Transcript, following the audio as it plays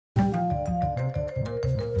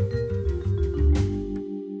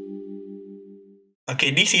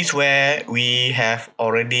Okay, this is where we have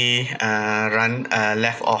already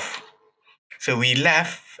left off. So we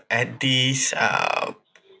left at this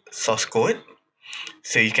source code.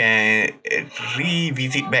 So you can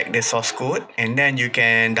revisit back the source code, and then you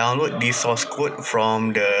can download this source code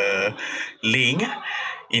from the link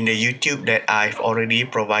in the YouTube that I've already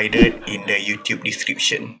provided in the YouTube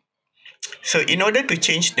description. So in order to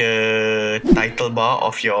change the title bar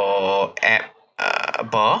of your app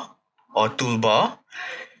bar or toolbar,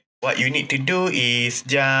 what you need to do is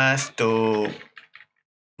just to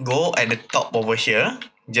go at the top over here,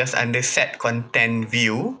 just under set content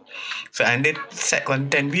view. So under set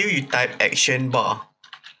content view, you type action bar.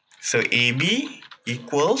 So AB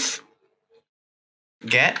equals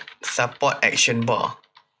get support action bar.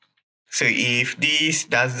 So if this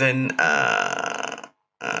doesn't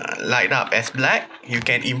light up as black, you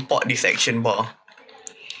can import this action bar.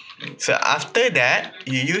 So after that,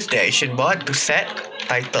 you use the action bar to set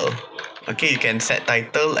title. Okay, you can set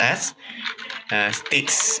title as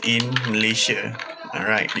states in Malaysia.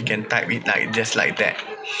 Alright, you can type it just like that.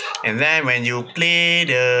 And then when you play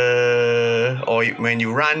when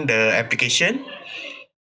you run the application,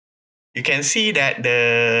 you can see that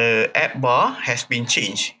the app bar has been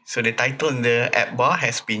changed. So the title in the app bar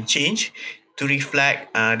has been changed to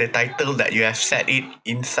reflect the title that you have set it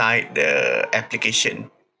inside the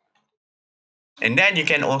application. And then you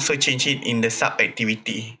can also change it in the sub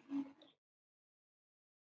activity.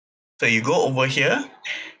 So you go over here,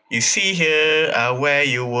 you see here where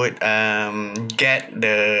you would get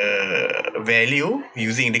the value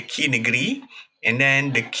using the key negeri, and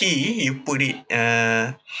then the key you put it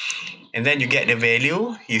and then you get the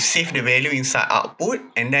value, you save the value inside output,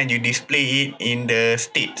 and then you display it in the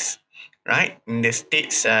states, right? In the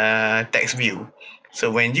states text view. So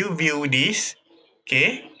when you view this,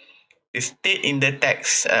 okay, the state in the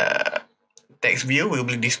text view will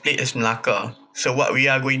be displayed as Melaka. So what we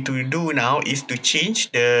are going to do now is to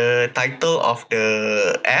change the title of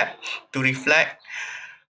the app to reflect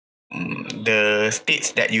the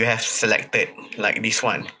states that you have selected, like this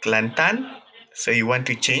one, Kelantan. So you want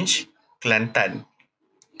to change Kelantan,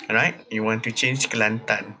 right? You want to change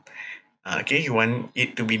Kelantan. Okay, you want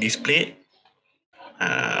it to be displayed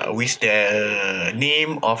with the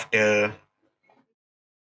name of the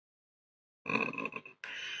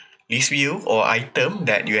Listview or item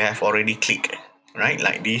that you have already clicked, right?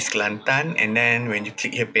 Like this Kelantan, and then when you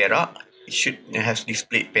click here Perak, it should have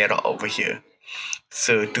displayed Perak over here.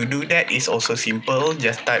 So to do that is also simple.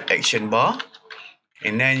 Just type action bar,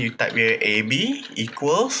 and then you type here AB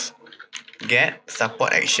equals get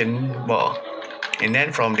support action bar, and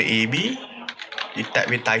then from the AB you type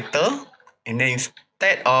your title, and then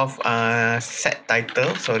instead of set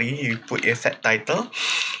title, you put your set title,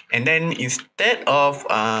 and then instead of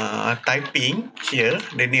typing here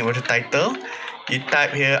the name of the title, you type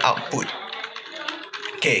here output.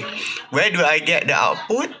 Okay, where do I get the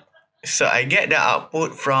output? So I get the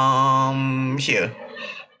output from here.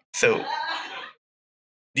 So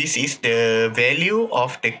this is the value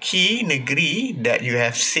of the key negeri that you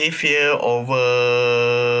have saved here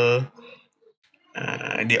over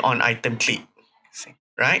the on item click,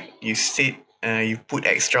 right? You put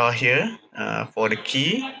extra here for the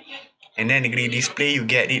key, and then negeri display, you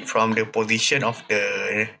get it from the position of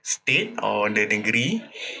the state or the negeri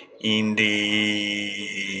in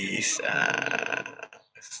this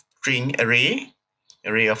string array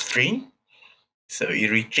of string. So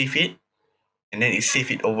you retrieve it, and then you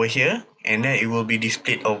save it over here, and then it will be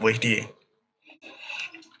displayed over here.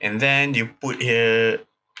 And then you put here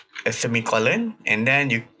a semicolon, and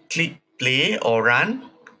then you click play or run,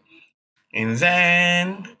 and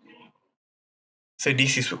then so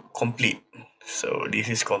this is complete. So this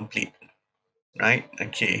is complete, right?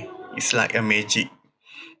 Okay, it's like a magic.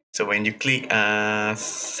 So when you click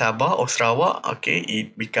Sabah or Sarawak, okay,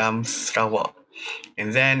 it becomes Sarawak.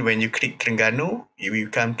 And then when you click Terengganu, it will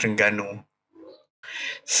become Terengganu.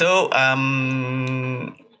 So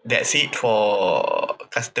that's it for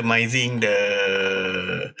customizing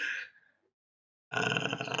the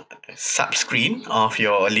subscreen of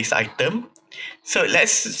your list item. So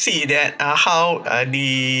let's see that how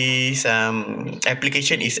this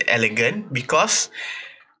application is elegant, because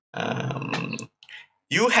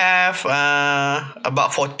you have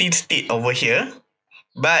about 14 state over here,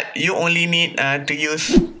 but you only need to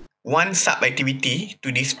use one sub activity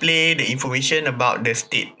to display the information about the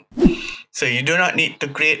state. So you do not need to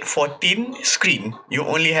create 14 screen. You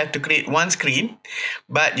only have to create one screen,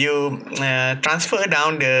 but you transfer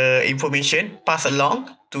down the information, pass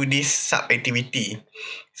along to this sub activity.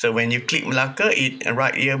 So when you click Melaka, it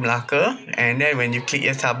write here Melaka, and then when you click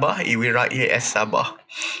here Sabah, it will write here as Sabah.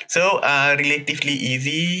 So relatively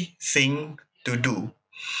easy thing to do.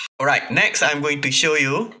 Alright, next I'm going to show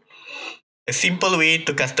you a simple way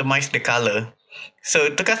to customize the color. So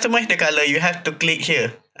to customize the color, you have to click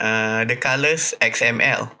here, the colors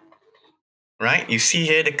XML. Right, you see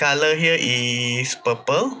here the color here is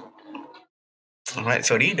purple. Alright,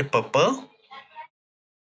 sorry, the purple.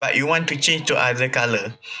 But you want to change to other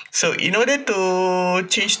color. So in order to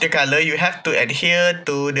change the color, you have to adhere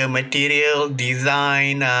to the material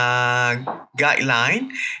design guideline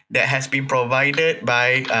that has been provided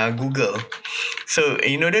by Google. So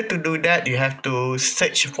in order to do that, you have to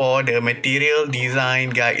search for the material design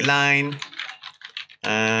guideline,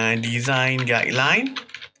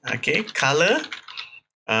 okay, color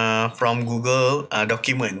from Google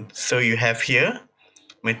document. So you have here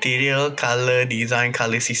material, color, design,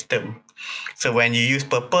 color system. So when you use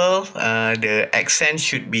purple, the accent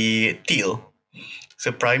should be teal.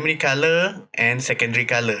 So primary color and secondary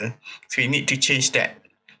color. So you need to change that.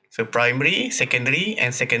 So primary, secondary,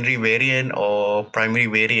 and secondary variant or primary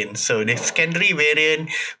variant. So the secondary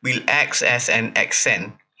variant will act as an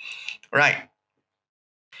accent. Right.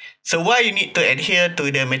 So why you need to adhere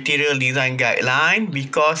to the material design guideline?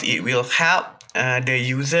 Because it will help the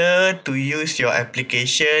user to use your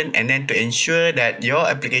application and then to ensure that your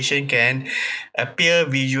application can appear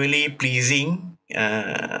visually pleasing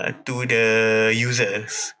to the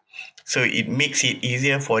users. So it makes it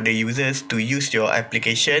easier for the users to use your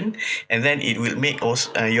application, and then it will make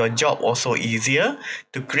also, your job also easier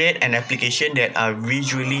to create an application that are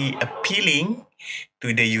visually appealing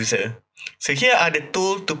to the user. So here are the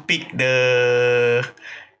tools to pick the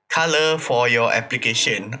color for your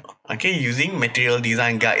application, okay, using material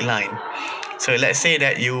design guideline. So let's say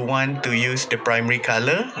that you want to use the primary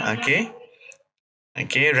color, okay,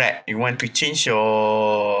 red. You want to change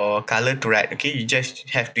your color to red, okay, you just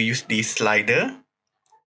have to use this slider,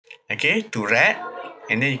 okay, to red,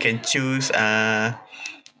 and then you can choose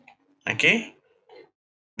okay,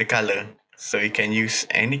 the color. So you can use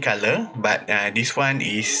any color, but this one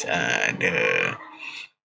is the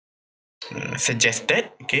suggested,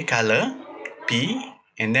 okay, color P,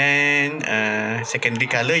 and then secondary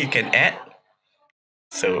color you can add.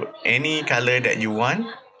 So any color that you want,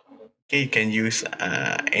 okay, you can use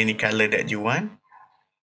any color that you want,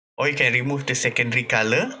 or you can remove the secondary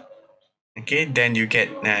color, okay, then you get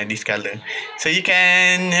this color. So you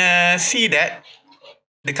can see that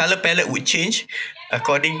the color palette would change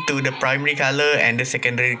according to the primary color and the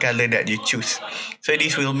secondary color that you choose. So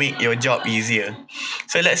this will make your job easier.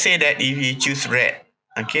 So let's say that if you choose red,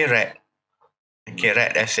 okay, red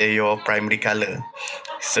as your primary color.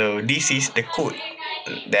 So this is the code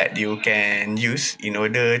that you can use in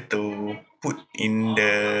order to put in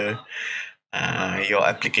the your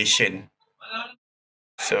application.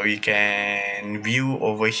 So you can view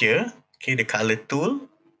over here, okay, the color tool,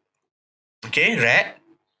 okay, red,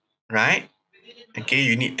 right? Okay,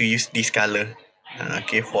 you need to use this color,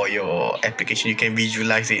 okay, for your application. You can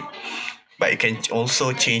visualize it, but you can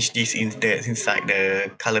also change this inside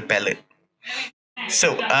the color palette.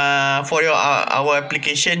 So for our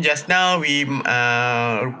application just now, we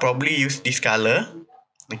probably use this color,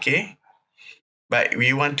 okay, but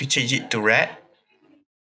we want to change it to red.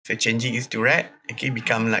 So changing it to red, okay,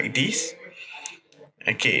 become like this.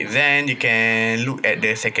 Okay, then you can look at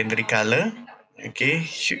the secondary color. Okay,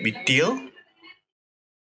 should be teal.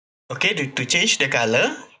 Okay, to change the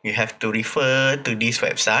color, you have to refer to this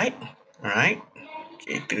website. Alright.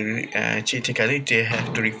 Okay, to change the color, you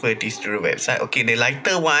have to refer this to the website. Okay, the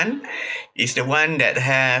lighter one is the one that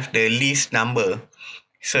have the list number.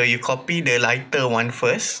 So you copy the lighter one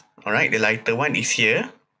first. Alright, the lighter one is here.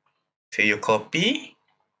 So you copy.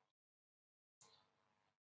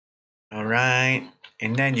 Alright,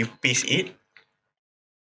 and then you paste it.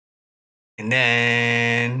 And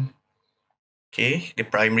then, okay, the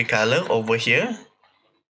primary color over here.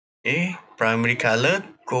 Okay, primary color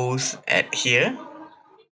goes at here.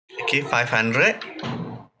 Okay, 500.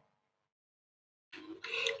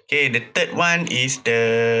 Okay, the third one is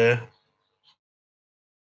the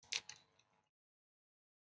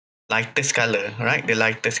lightest color, right? The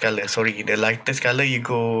lightest color. Sorry, the lightest color you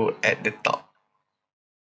go at the top.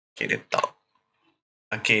 Okay, the top.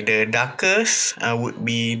 Okay, the darkest would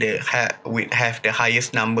be would have the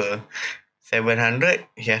highest number. 700.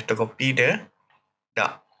 You have to copy the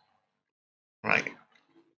dark. Right.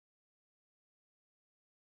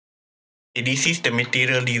 Okay, this is the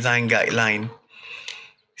material design guideline.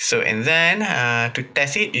 So, and then to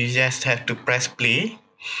test it, you just have to press play,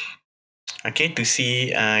 okay, to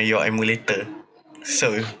see your emulator.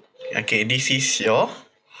 So, okay, this is your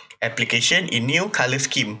application in new color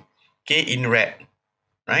scheme, okay, in red,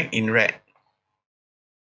 right, in red.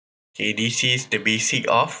 Okay, this is the basic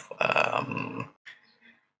of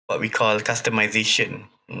what we call customization,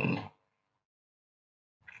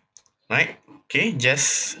 right? Okay,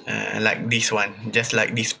 just like this one, just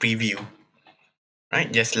like this preview, right?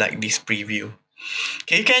 Just like this preview.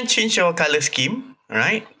 Okay, you can change your color scheme,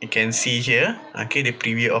 right? You can see here, okay, the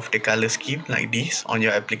preview of the color scheme like this on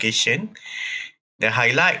your application. The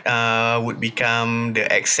highlight would become the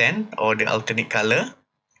accent or the alternate color,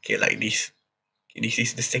 okay, like this. Okay, this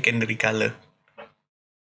is the secondary color.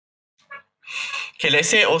 Okay, let's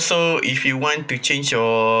say also if you want to change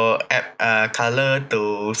your app color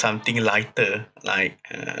to something lighter, like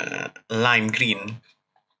lime green,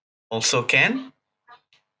 also can.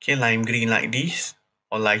 Okay, lime green like this,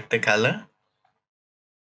 or lighter color.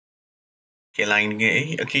 Okay, lime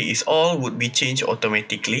green. Okay, it's all would be changed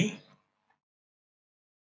automatically.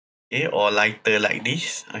 Okay, or lighter like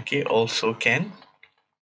this. Okay, also can.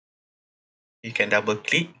 You can double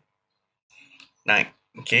click. Like,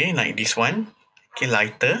 okay, like this one. Okay,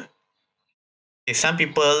 lighter. Okay, some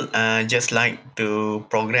people just like to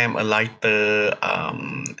program a lighter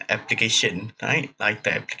application, right?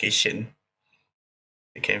 Lighter application.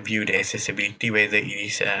 You can view the accessibility whether it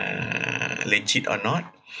is legit or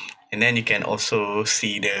not. And then you can also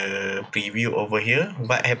see the preview over here.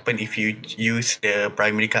 What happen if you use the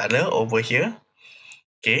primary color over here?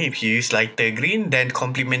 Okay, if you use lighter green, then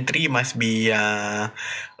complementary must be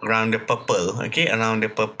around the purple. Okay, around the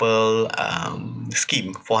purple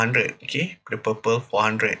scheme 400. Okay, the purple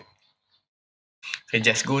 400. So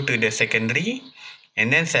just go to the secondary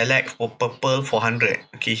and then select for purple 400.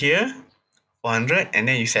 Okay, here 400 and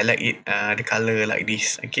then you select it the color like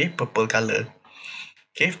this. Okay, purple color.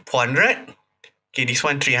 Okay, 400. Okay, this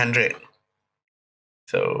one 300.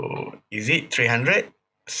 So is it 300?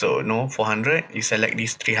 So no, 400. You select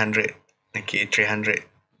this 300. Okay, 300.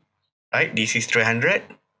 Right, this is 300.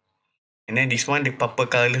 And then this one, the purple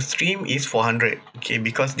color stream is 400. Okay,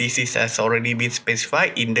 because this is has already been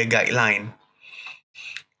specified in the guideline.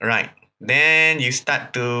 Right. Then you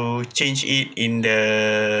start to change it in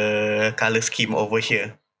the color scheme over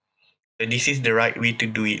here. So this is the right way to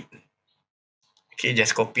do it. Okay,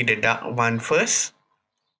 just copy the dark one first.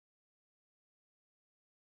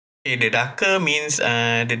 Okay, the darker means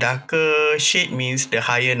the darker shade means the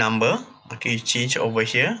higher number. Okay, you change over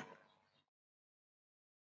here.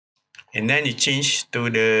 And then you change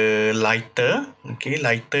to the lighter. Okay,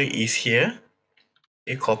 lighter is here.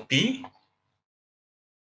 Okay, copy.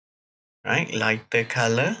 Right, lighter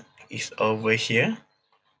color is over here.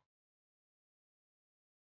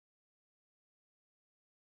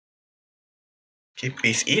 Okay,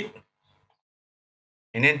 paste it.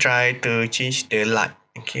 And then try to change the light.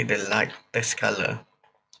 Okay, the lightest color.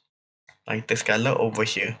 Lightest color over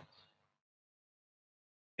here.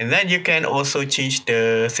 And then you can also change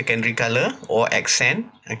the secondary color or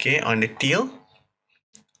accent. Okay, on the teal.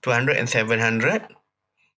 200 and 700.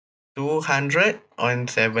 200 on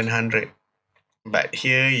 700. But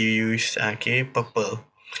here you use okay purple.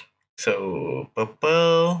 So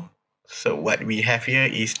purple. So what we have here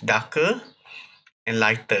is darker and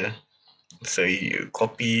lighter. So you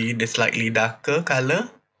copy the slightly darker color.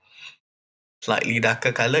 Slightly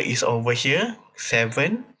darker color is over here.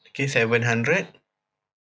 7. Okay, 700.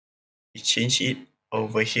 You change it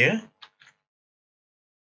over here.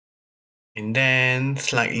 And then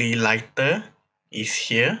slightly lighter is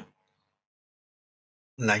here.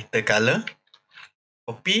 Lighter color.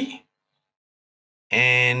 Copy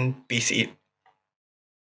and paste it.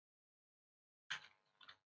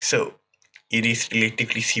 So it is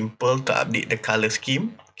relatively simple to update the color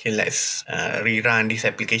scheme. Okay, let's rerun this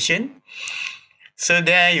application. So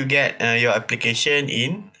there you get your application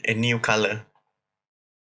in a new color.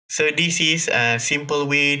 So this is a simple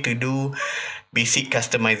way to do basic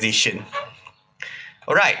customization.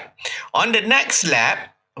 Alright, on the next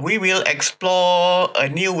lab, we will explore a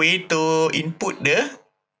new way to input the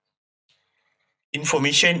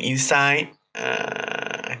information inside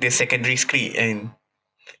the secondary screen. And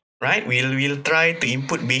right, we'll try to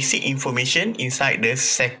input basic information inside the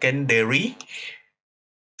secondary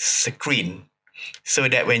screen, so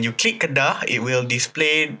that when you click Kedah, it will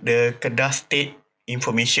display the Kedah state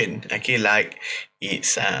information. Okay, like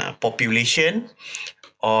its population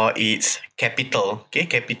or its capital. Okay,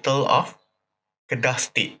 capital of Kedah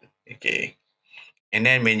state. Okay. And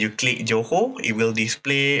then when you click Johor, it will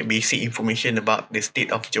display basic information about the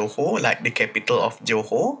state of Johor, like the capital of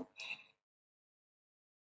Johor,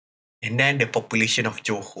 and then the population of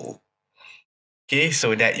Johor. Okay,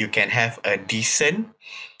 so that you can have a decent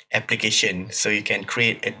application. So you can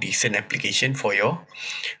create a decent application for your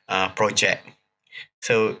project.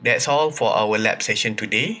 So that's all for our lab session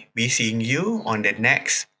today. Be seeing you on the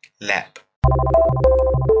next lab.